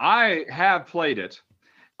 Yeah, I have played it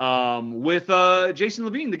with Jason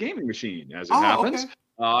Levine, the gaming machine, as it happens. Okay.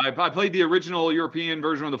 I played the original European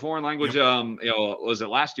version of the foreign language. Was it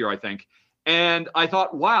last year, I think? And I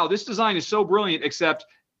thought, wow, this design is so brilliant. Except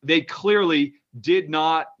they clearly did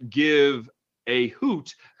not give a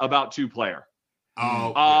hoot about 2-player.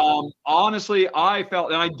 Honestly, I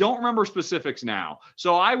felt, and I don't remember specifics now,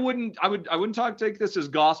 so I wouldn't take this as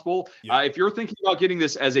gospel. If you're thinking about getting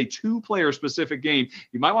this as a 2-player specific game,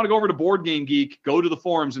 you might want to go over to Board Game Geek, go to the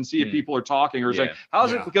forums, and see if people are talking or saying,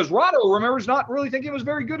 "How's it?" Because Rahdo remembers not really thinking it was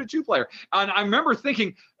very good at 2-player, and I remember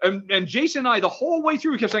thinking, and Jason and I the whole way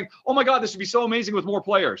through kept saying, "Oh my God, this would be so amazing with more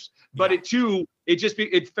players," but at 2,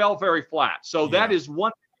 it fell very flat. So that is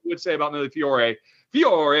one thing I would say about Mille Fiore.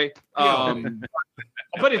 But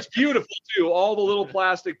it's beautiful too. All the little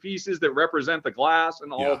plastic pieces that represent the glass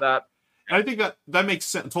and all of that. And I think that makes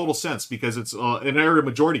total sense because it's an area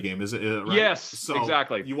majority game, is it? Right? Yes, so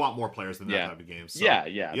exactly. You want more players than that type of game. So,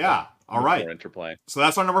 yeah. All right. More interplay. So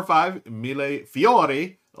that's our number 5, Mille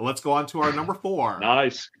Fiori. Let's go on to our number 4.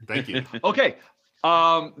 Nice. Thank you. Okay.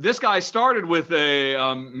 This guy started with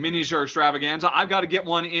a miniature extravaganza. I've got to get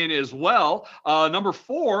one in as well. Number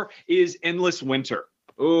 4 is Endless Winter.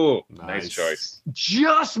 Ooh, nice choice.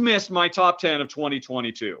 Just missed my top 10 of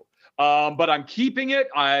 2022. But I'm keeping it.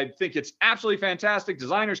 I think it's absolutely fantastic.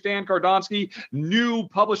 Designer Stan Kordonski, new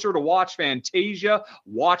publisher to watch, Fantasia.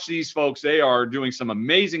 Watch these folks. They are doing some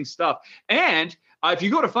amazing stuff. And if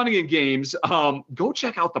you go to Funnigan Games, go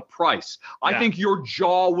check out the price. I think your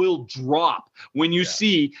jaw will drop when you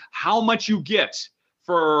see how much you get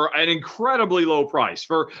for an incredibly low price.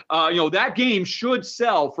 For that game should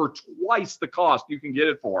sell for twice the cost you can get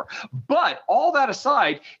it for. But all that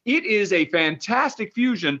aside, it is a fantastic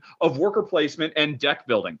fusion of worker placement and deck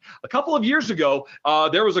building. A couple of years ago,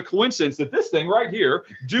 there was a coincidence that this thing right here,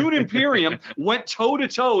 Dune Imperium, went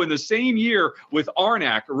toe-to-toe in the same year with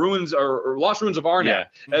Arnak, Lost Ruins of Arnak,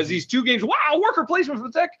 as these 2 games. Wow, worker placement for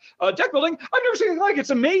deck building. I've never seen anything like it. It's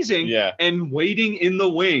amazing. Yeah. And waiting in the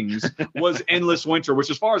wings was Endless Winter, which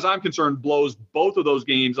as far as I'm concerned blows both of those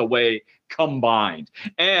games away combined.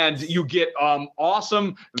 And you get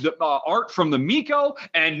awesome art from the Miko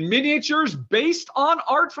and miniatures based on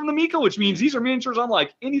art from the Miko, which means these are miniatures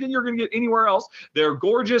unlike anything you're going to get anywhere else. They're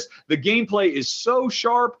gorgeous. The gameplay is so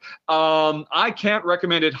sharp. I can't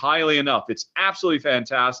recommend it highly enough. It's absolutely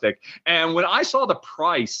fantastic. And when I saw the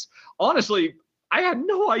price, honestly, I had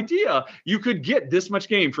no idea you could get this much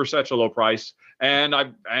game for such a low price. And I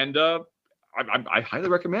highly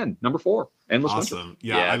recommend number 4, Endless Winter. Awesome.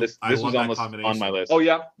 Yeah, this was almost on my list. Oh,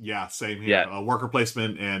 yeah? Yeah, same here. Yeah. Worker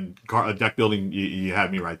placement and deck building, you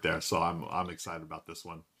had me right there. So I'm excited about this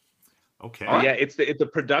one. Okay. Yeah, it's the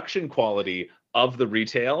production quality of the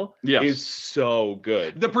retail is so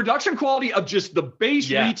good. The production quality of just the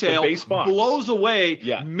base retail blows away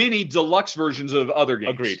many deluxe versions of other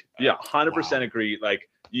games. Agreed. Yeah, 100% agree. Like,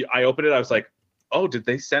 I opened it, I was like, oh, did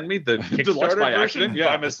they send me the Kickstarter version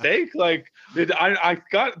by mistake? Like, I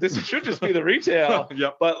got this should just be the retail.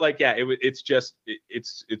 But like, it's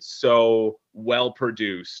so well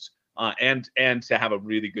produced, and to have a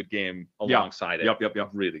really good game alongside it. Yep.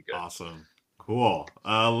 Really good. Awesome. Cool.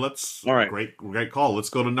 Great call. Let's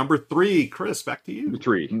go to number 3. Chris, back to you.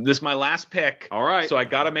 3. This is my last pick. All right. So I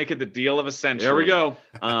got to make it the deal of a century. There we go.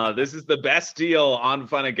 This is the best deal on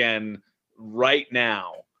Funnigan right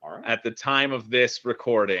now. At the time of this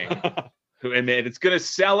recording, and it's going to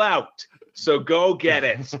sell out. So go get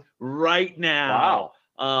it right now.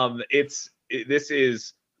 Wow. This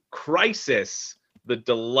is Crisis, the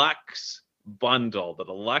deluxe bundle. The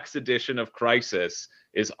deluxe edition of Crisis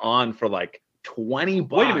is on for like $20.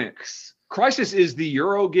 Wait a minute. Crisis is the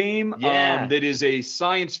Euro game that is a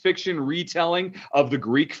science fiction retelling of the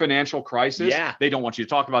Greek financial crisis. Yeah. They don't want you to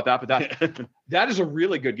talk about that, but that is a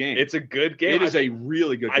really good game. It's a good game. It is a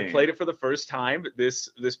really good game. I played it for the first time this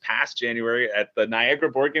past January at the Niagara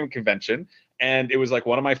Board Game Convention, and it was like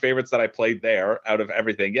one of my favorites that I played there out of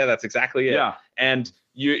everything. Yeah, that's exactly it. Yeah. And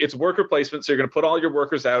it's worker placement, so you're going to put all your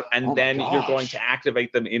workers out, and then you're going to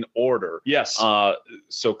activate them in order. Yes.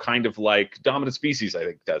 So kind of like Dominant Species, I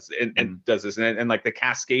think, does and does this, and like the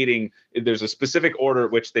cascading. There's a specific order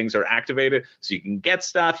at which things are activated, so you can get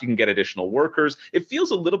stuff, you can get additional workers. It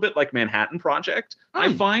feels a little bit like Manhattan Project,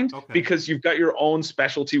 I find, because you've got your own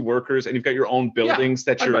specialty workers and you've got your own buildings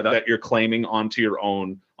that you're claiming onto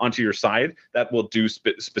your side that will do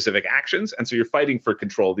specific actions, and so you're fighting for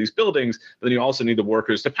control of these buildings. But then you also need the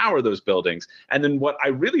workers to power those buildings. And then what I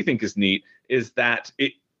really think is neat is that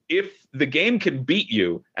if the game can beat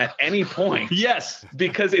you at any point, yes,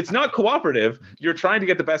 because it's not cooperative, you're trying to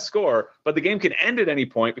get the best score, but the game can end at any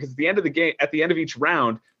point, because at the end of the game, at the end of each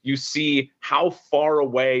round, you see how far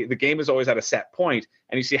away the game is always at a set point,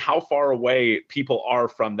 and you see how far away people are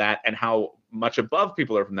from that and how much above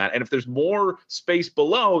people are from that. And if there's more space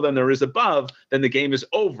below than there is above, then the game is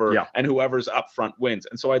over and whoever's up front wins.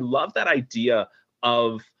 And so I love that idea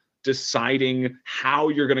of deciding how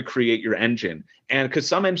you're going to create your engine. And because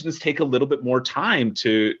some engines take a little bit more time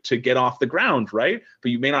to get off the ground, right?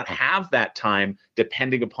 But you may not have that time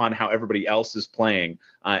depending upon how everybody else is playing.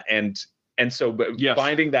 And so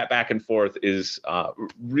finding that back and forth is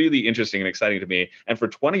really interesting and exciting to me. And for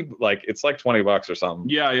it's like $20 or something.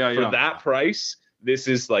 For that price, this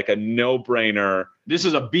is like a no-brainer. This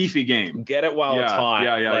is a beefy game. Get it while it's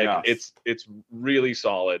hot. It's really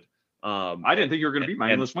solid. I didn't think you were going to beat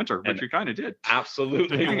my Endless Winter, but you kind of did.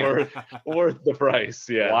 Absolutely worth the price.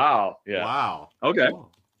 Yeah. Wow. Yeah. Wow. Okay.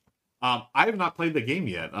 Cool. I have not played the game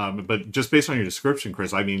yet, but just based on your description,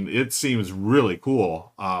 Chris, I mean, it seems really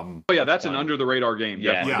cool. That's an under the radar game.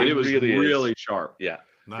 Yeah, it was really sharp. Yeah.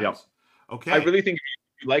 Nice. Yep. Okay. I really think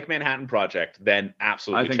if you like Manhattan Project, then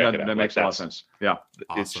absolutely I think check it out. That makes a lot of sense. Yeah.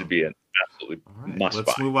 It should be an absolute must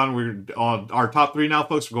Let's buy. move on. We're on our top 3 now,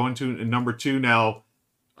 folks. We're going to number 2 now.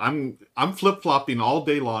 I'm flip-flopping all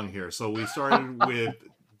day long here. So we started with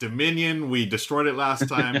Dominion. We destroyed it last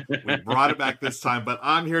time. We brought it back this time, but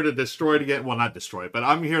I'm here to destroy it again. Well, not destroy it, but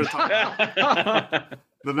I'm here to talk about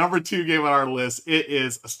the number 2 game on our list. It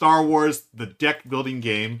is Star Wars, the deck building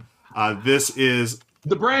game. This is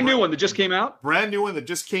the brand new one that just came out.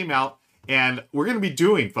 And we're going to be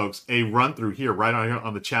doing, folks, a run through here right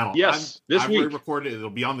on the channel. Yes, this week. I've recorded it.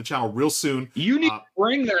 It'll be on the channel real soon. You need to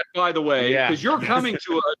bring that, by the way, because you're coming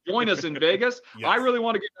to join us in Vegas. Yes. I really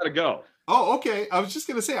want to give that a go. Oh, okay. I was just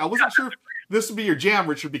going to say, I wasn't sure if this would be your jam,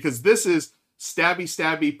 Richard, because this is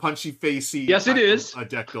stabby, punchy, facey. Yes, it is. A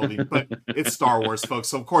deck building, but it's Star Wars, folks.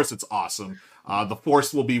 So, of course, it's awesome. The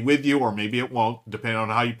Force will be with you, or maybe it won't, depending on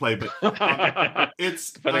how you play. But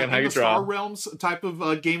it's depending on how you draw. Star Realms type of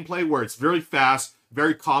gameplay where it's very fast,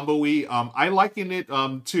 very combo-y. I likened it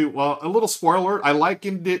to, a little spoiler, I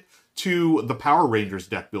likened it to the Power Rangers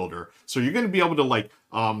deck builder. So you're going to be able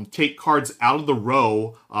to take cards out of the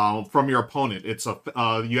row from your opponent. It's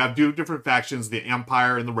you have 2 different factions, the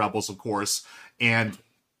Empire and the Rebels, of course, and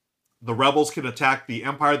the Rebels can attack the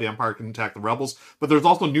Empire can attack the Rebels, but there's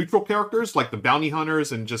also neutral characters like the Bounty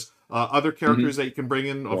Hunters and just other characters that you can bring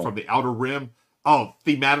in from the Outer Rim. Oh,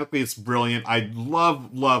 thematically, it's brilliant. I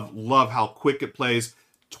love how quick it plays.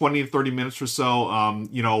 20 to 30 minutes or so,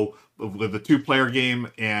 with a 2-player game.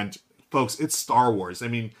 And folks, it's Star Wars. I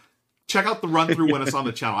mean, check out the run through when it's on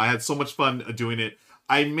the channel. I had so much fun doing it.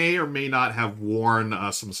 I may or may not have worn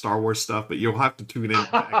some Star Wars stuff, but you'll have to tune in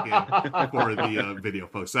back in for the video,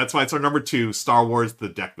 folks. That's why it's our number 2, Star Wars, the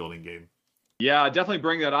deck building game. Yeah, definitely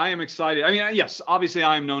bring that. I am excited. I mean, yes, obviously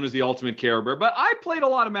I am known as the ultimate Care Bear, but I played a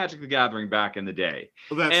lot of Magic the Gathering back in the day.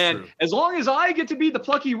 Well, that's true. As long as I get to be the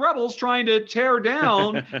plucky rebels trying to tear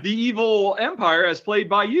down the evil Empire as played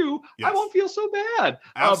by you, I won't feel so bad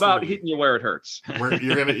about hitting you where it hurts.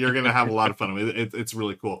 You're gonna have a lot of fun. It's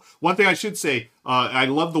really cool. One thing I should say, I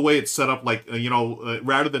love the way it's set up. Like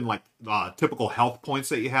rather than like typical health points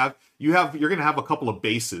that you're going to have a couple of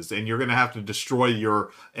bases, and you're going to have to destroy your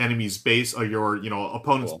enemy's base or your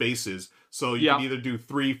opponent's bases. So you can either do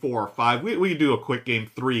 3, 4, or 5. We can do a quick game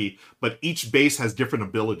 3, but each base has different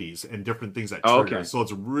abilities and different things that trigger. Okay. So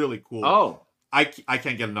it's really cool. Oh, I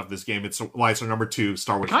can't get enough of this game. It's why it's our number 2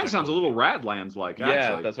 Star Wars. It kind of sounds a little Radlands like. Yeah,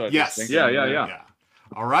 actually. that's what I was yes. thinking. Yeah.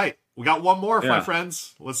 All right. We got one more, my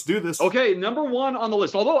friends. Let's do this. Okay, number 1 on the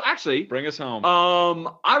list. Although, actually, bring us home.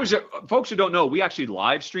 Folks who don't know, we actually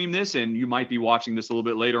live stream this, and you might be watching this a little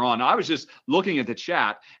bit later on. I was just looking at the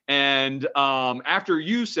chat, and after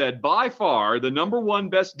you said by far the number 1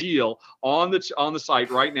 best deal on the site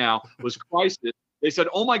right now was Crisis. They said,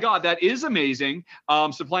 "Oh my God, that is amazing."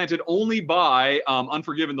 Supplanted only by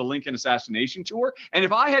Unforgiven, the Lincoln Assassination Tour. And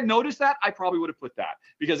if I had noticed that, I probably would have put that,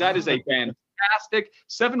 because that is a fantastic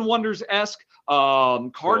Seven Wonders-esque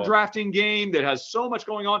card drafting game that has so much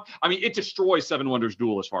going on. I mean, it destroys Seven Wonders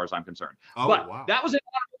Duel as far as I'm concerned. But that was an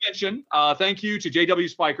honorable mention. Thank you to JW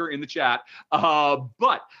Spiker in the chat.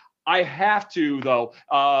 But I have to, though,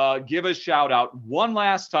 give a shout out one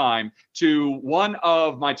last time to one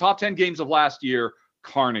of my top 10 games of last year,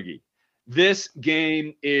 Carnegie. This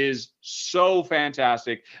game is so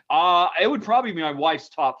fantastic. It would probably be my wife's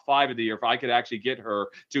top 5 of the year if I could actually get her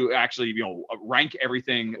to actually, rank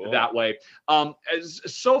everything that way.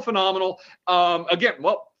 It's so phenomenal. Again,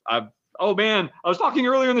 oh man, I was talking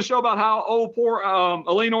earlier in the show about how poor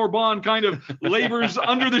Elaine Orban kind of labors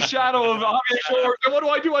under the shadow of Javier Shores. And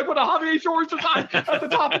what do? I put a Javier Shores design at the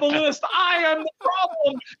top of the list. I am the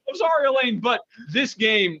problem. I'm sorry, Elaine, but this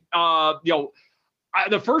game,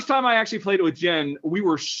 the first time I actually played it with Jen, we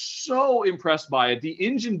were so impressed by it. The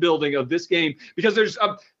engine building of this game, because there's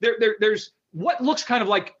what looks kind of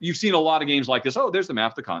like you've seen a lot of games like this. Oh, there's the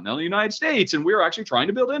map of the continental United States, and we're actually trying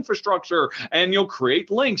to build infrastructure, and you'll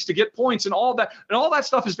create links to get points and all that. And all that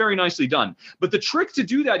stuff is very nicely done. But the trick to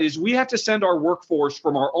do that is we have to send our workforce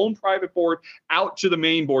from our own private board out to the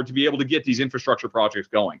main board to be able to get these infrastructure projects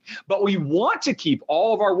going. But we want to keep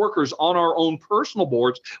all of our workers on our own personal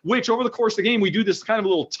boards, which over the course of the game, we do this kind of a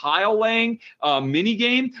little tile laying mini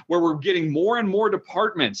game where we're getting more and more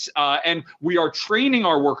departments, and we are training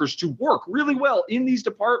our workers to work really well in these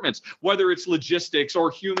departments, whether it's logistics or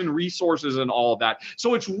human resources and all of that.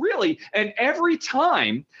 So it's really, and every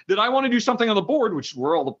time that I want to do something on the board, which is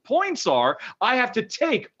where all the points are, I have to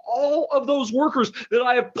take all of those workers that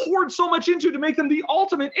I have poured so much into to make them the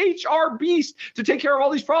ultimate HR beast to take care of all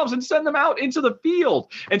these problems and send them out into the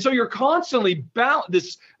field. And so you're constantly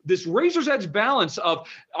this razor's edge balance of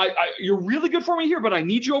you're really good for me here, but I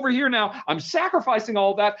need you over here now. I'm sacrificing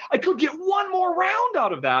all of that. I could get one more round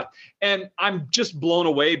out of that. And I'm just blown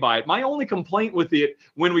away by it. My only complaint with it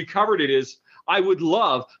when we covered it is I would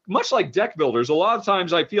love, much like deck builders, a lot of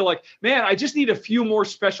times I feel like, man, I just need a few more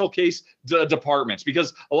special case departments,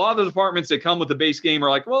 because a lot of the departments that come with the base game are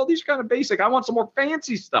like, well, these are kind of basic. I want some more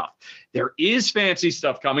fancy stuff. There is fancy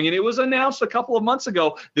stuff coming, and it was announced a couple of months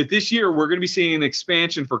ago that this year we're going to be seeing an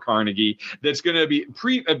expansion for Carnegie that's going to be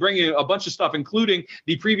bringing a bunch of stuff, including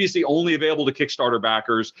the previously only available to Kickstarter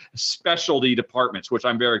backers specialty departments, which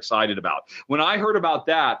I'm very excited about. When I heard about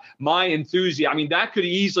that, my enthusiasm, I mean, that could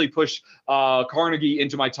easily push Carnegie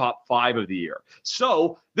into my top 5 of the year.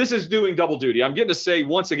 So this is doing double duty. I'm getting to say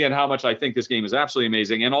once again how much I think this game is absolutely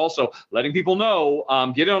amazing, and also letting people know,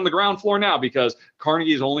 get it on the ground floor now, because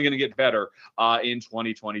Carnegie is only going to get better in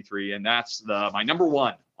 2023, and that's my number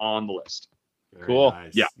 1 on the list. Very cool.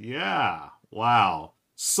 Nice. Yeah. Yeah. Wow.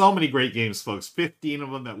 So many great games, folks. 15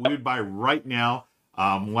 of them that we would buy right now.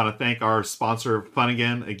 Want to thank our sponsor,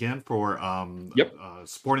 Funnigan, again for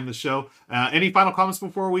supporting the show. Any final comments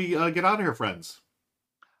before we get out of here, friends?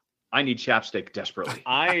 I need chapstick desperately.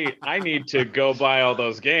 I need to go buy all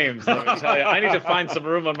those games. Let me tell you, I need to find some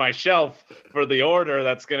room on my shelf for the order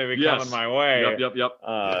that's going to be coming my way. Yep.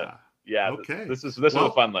 Yeah. Okay. This is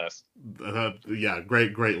a fun list.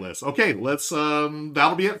 Great list. Okay, let's.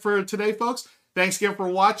 That'll be it for today, folks. Thanks again for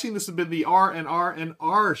watching. This has been the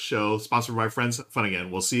R&R show, sponsored by friends Funnigan.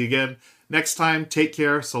 We'll see you again next time. Take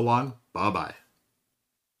care. So long. Bye-bye.